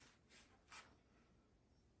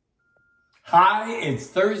Hi, it's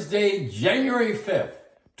Thursday, January 5th,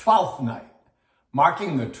 12th night,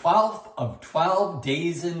 marking the 12th of 12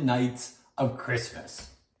 days and nights of Christmas.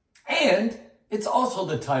 And it's also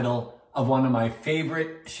the title of one of my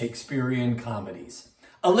favorite Shakespearean comedies.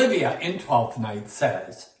 Olivia in 12th Night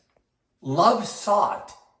says, "Love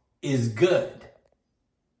sought is good,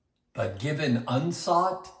 but given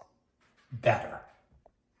unsought, better."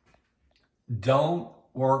 Don't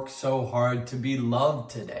work so hard to be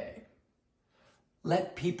loved today.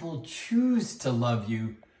 Let people choose to love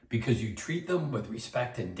you because you treat them with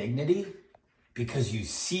respect and dignity, because you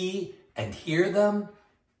see and hear them,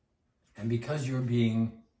 and because you're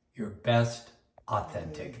being your best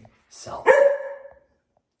authentic self.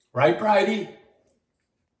 Right, Bridie?